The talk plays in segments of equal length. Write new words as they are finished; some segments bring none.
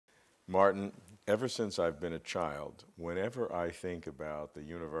Martin, ever since I've been a child, whenever I think about the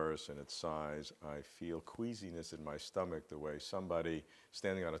universe and its size, I feel queasiness in my stomach the way somebody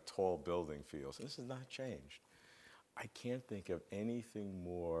standing on a tall building feels. And this has not changed. I can't think of anything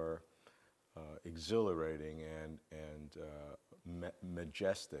more exhilarating and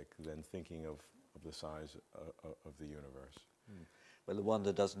majestic than thinking of the size of the universe. Well, the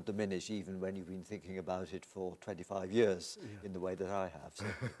wonder doesn't diminish even when you've been thinking about it for 25 years in the way that I have.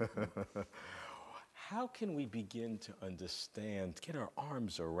 So. How can we begin to understand, get our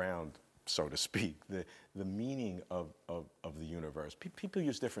arms around, so to speak, the meaning of the universe? People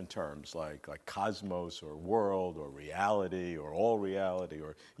use different terms like cosmos or world or reality or all reality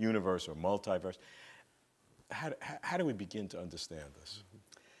or universe or multiverse. How do we begin to understand this?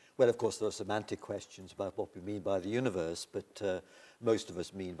 Well, of course, there are semantic questions about what we mean by the universe, but most of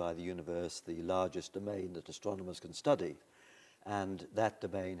us mean by the universe the largest domain that astronomers can study. And that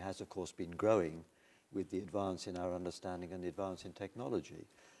domain has, of course, been growing with the advance in our understanding and the advance in technology.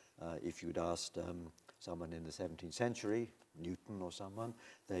 If you'd asked someone in the 17th century, Newton or someone,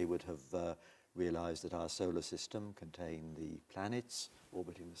 they would have realized that our solar system contained the planets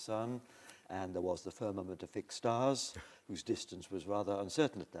orbiting the sun, and there was the firmament of fixed stars, whose distance was rather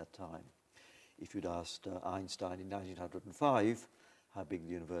uncertain at that time. If you'd asked Einstein in 1905 how big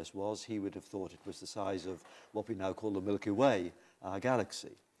the universe was, he would have thought it was the size of what we now call the Milky Way, our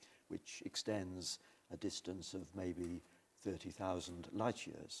galaxy, which extends a distance of maybe 30,000 light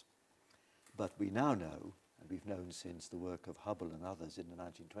years. But we now know, and we've known since the work of Hubble and others in the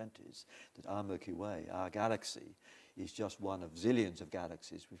 1920s, that our Milky Way, our galaxy, is just one of zillions of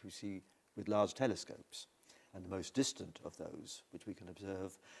galaxies which we see with large telescopes. And the most distant of those, which we can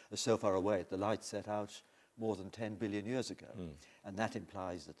observe, are so far away that the light set out more than 10 billion years ago. And that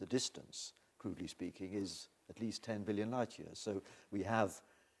implies that the distance, crudely speaking, is at least 10 billion light years. So we have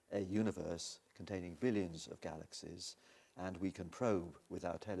a universe containing billions of galaxies, and we can probe with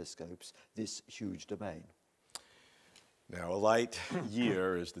our telescopes this huge domain. Now, a light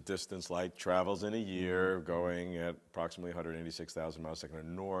year is the distance light travels in a year, going at approximately 186,000 miles a second, an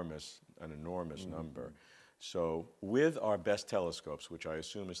enormous number. So with our best telescopes, which I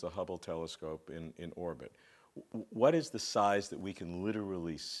assume is the Hubble telescope in orbit, what is the size that we can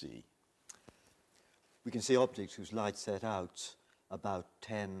literally see? We can see objects whose light set out about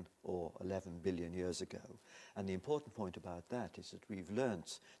 10 or 11 billion years ago. And the important point about that is that we've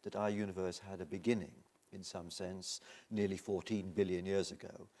learnt that our universe had a beginning, in some sense, nearly 14 billion years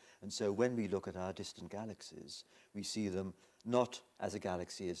ago. And so when we look at our distant galaxies, we see them not as a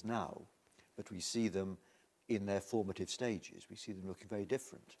galaxy is now, but we see them in their formative stages. We see them looking very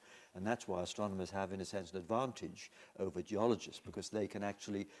different. And that's why astronomers have, in a sense, an advantage over geologists, because they can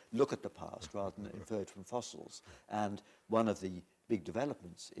actually look at the past rather than infer it from fossils. And one of the big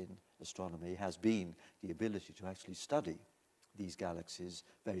developments in astronomy has been the ability to actually study these galaxies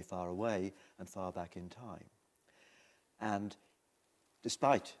very far away and far back in time. And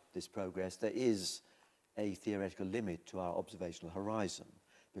despite this progress, there is a theoretical limit to our observational horizon,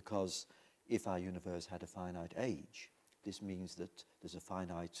 because if our universe had a finite age, this means that there's a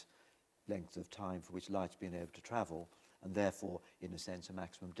finite length of time for which light's been able to travel, and therefore, in a sense, a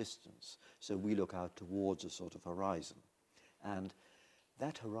maximum distance. So we look out towards a sort of horizon. And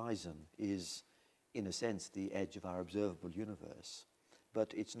that horizon is, in a sense, the edge of our observable universe.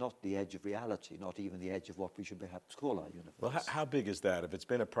 But it's not the edge of reality, not even the edge of what we should perhaps call our universe. Well, how big is that? If it's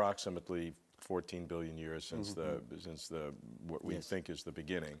been approximately 14 billion years since what we think is the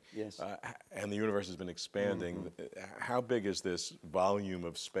beginning, and the universe has been expanding, how big is this volume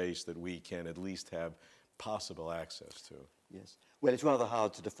of space that we can at least have possible access to? Yes. Well, it's rather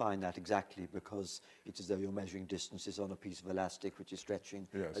hard to define that exactly, because it's as though you're measuring distances on a piece of elastic which is stretching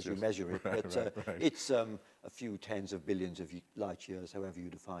as you measure it. But it's a few tens of billions of light years, however you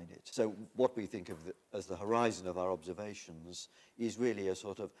define it. So what we think of as the horizon of our observations is really a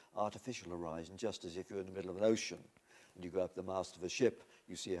sort of artificial horizon, just as if you're in the middle of an ocean and you go up the mast of a ship,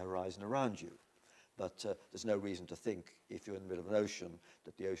 you see a horizon around you. But there's no reason to think, if you're in the middle of an ocean,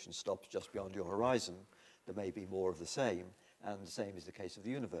 that the ocean stops just beyond your horizon. There may be more of the same. And the same is the case of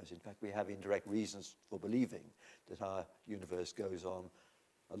the universe. In fact, we have indirect reasons for believing that our universe goes on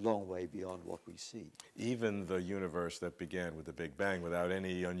a long way beyond what we see. Even the universe that began with the Big Bang, without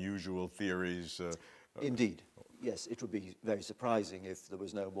any unusual theories? Indeed. Yes, it would be very surprising if there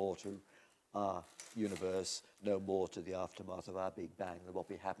was no more to our universe, no more to the aftermath of our Big Bang than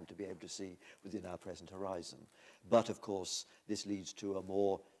what we happen to be able to see within our present horizon. But, of course, this leads to a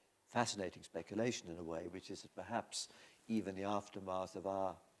more fascinating speculation in a way, which is that perhaps even the aftermath of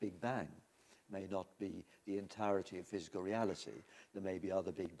our Big Bang may not be the entirety of physical reality. There may be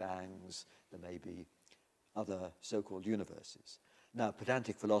other big bangs, there may be other so-called universes. Now,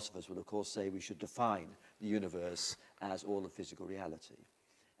 pedantic philosophers will, of course, say we should define the universe as all of physical reality.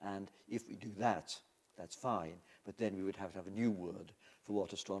 And if we do that, that's fine, but then we would have to have a new word for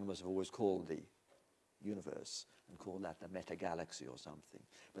what astronomers have always called the universe, and call that the meta-galaxy or something.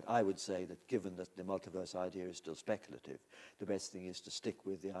 But I would say that given that the multiverse idea is still speculative, the best thing is to stick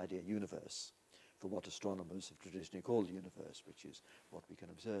with the idea universe for what astronomers have traditionally called the universe, which is what we can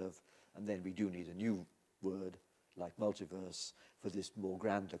observe. And then we do need a new word, like multiverse, for this more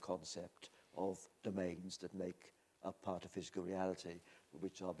grander concept of domains that make up part of physical reality,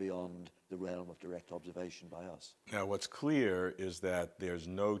 which are beyond the realm of direct observation by us. Now, what's clear is that there's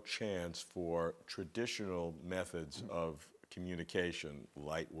no chance for traditional methods of communication,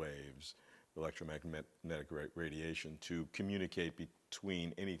 light waves, electromagnetic radiation, to communicate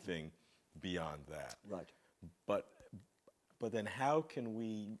between anything beyond that. Right. But then how can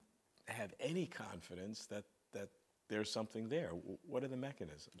we have any confidence that there's something there? What are the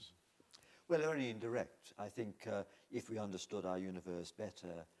mechanisms? Well, they're only indirect. I think if we understood our universe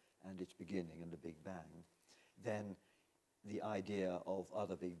better and its beginning and the Big Bang, then the idea of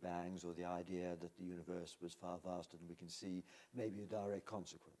other Big Bangs or the idea that the universe was far vaster than we can see may be a direct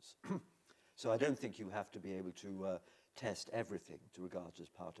consequence. So I don't think you have to be able to test everything to regard as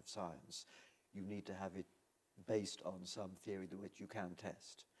part of science. You need to have it based on some theory that which you can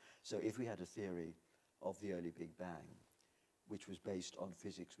test. So if we had a theory of the early Big Bang, which was based on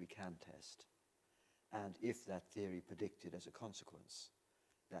physics we can test, and if that theory predicted as a consequence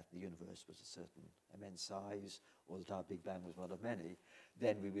that the universe was a certain immense size, or that our Big Bang was one of many,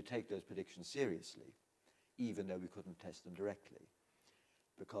 then we would take those predictions seriously, even though we couldn't test them directly,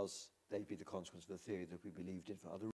 because they'd be the consequence of the theory that we believed in for other